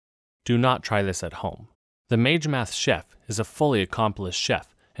Do not try this at home. The Mage Math chef is a fully accomplished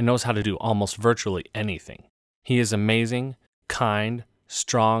chef and knows how to do almost virtually anything. He is amazing, kind,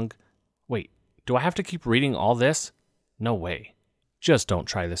 strong. Wait, do I have to keep reading all this? No way. Just don't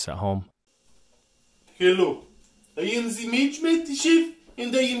try this at home. Hello, I am the Mage Math chef,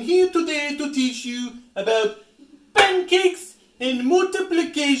 and I am here today to teach you about pancakes and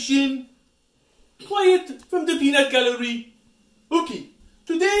multiplication. Quiet from the peanut gallery. Okay,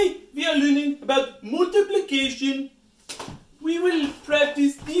 today we are learning about multiplication. We will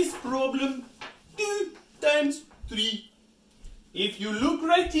practice this problem 2 times 3. If you look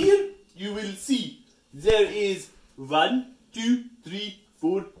right here, you will see there is 1, 2, 3,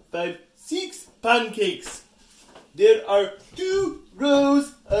 4, 5, 6 pancakes. There are 2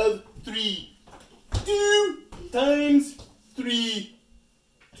 rows of 3. 2 times 3.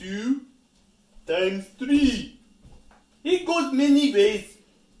 2 times 3. It goes many ways.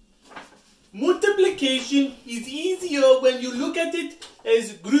 Multiplication is easier when you look at it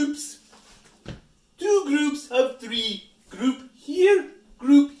as groups. 2 groups of 3. Group here,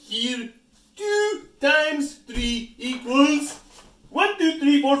 group here. 2 times 3 equals 1, 2,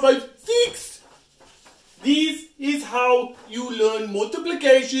 3, 4, 5, 6. This is how you learn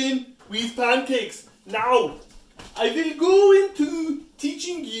multiplication with pancakes. Now, I will go into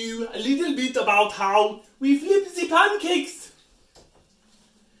teaching you a little bit about how we flip the pancakes.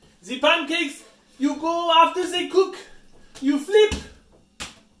 The pancakes, you go after they cook. You flip.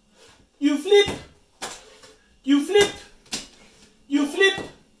 You flip. You flip. You flip.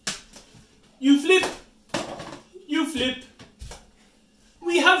 You flip. You flip.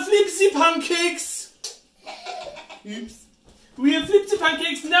 We have flipped the pancakes. Oops. We have flipped the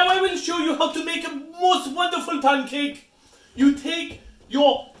pancakes. Now I will show you how to make a most wonderful pancake. You take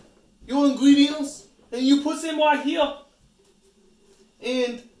your ingredients and you put them right here.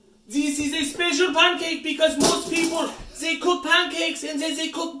 And this is a special pancake because most people, they cook pancakes and then they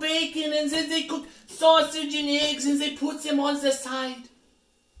cook bacon and then they cook sausage and eggs and they put them on the side.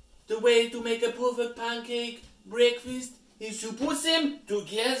 The way to make a perfect pancake breakfast is to put them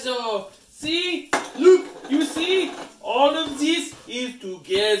together. See? Look, you see? All of this is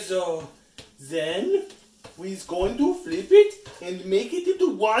together. Then we're going to flip it and make it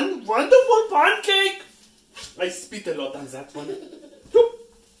into one wonderful pancake. I spit a lot on that one.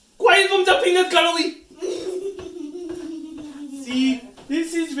 Quiet from the peanut gallery. See?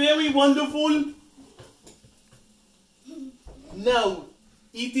 This is very wonderful. Now,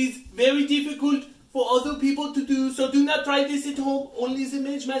 it is very difficult for other people to do, so do not try this at home. Only the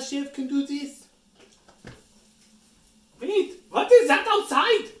Mage Math chef can do this. Wait, what is that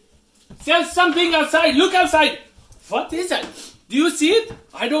outside? There's something outside. Look outside. What is that? Do you see it?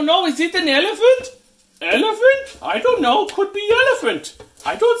 I don't know. Is it an elephant? Elephant? I don't know. Could be elephant.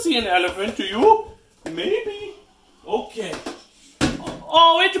 I don't see an elephant. Do you? Maybe. Okay.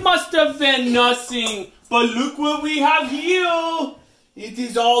 Oh, it must have been nothing. But look what we have here. It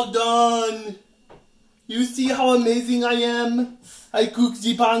is all done. You see how amazing I am? I cooked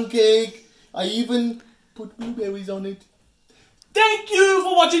the pancake. I even put blueberries on it. Thank you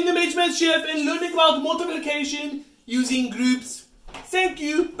for watching the Mage Math Chef and learning about multiplication using groups. Thank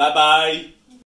you. Bye-bye.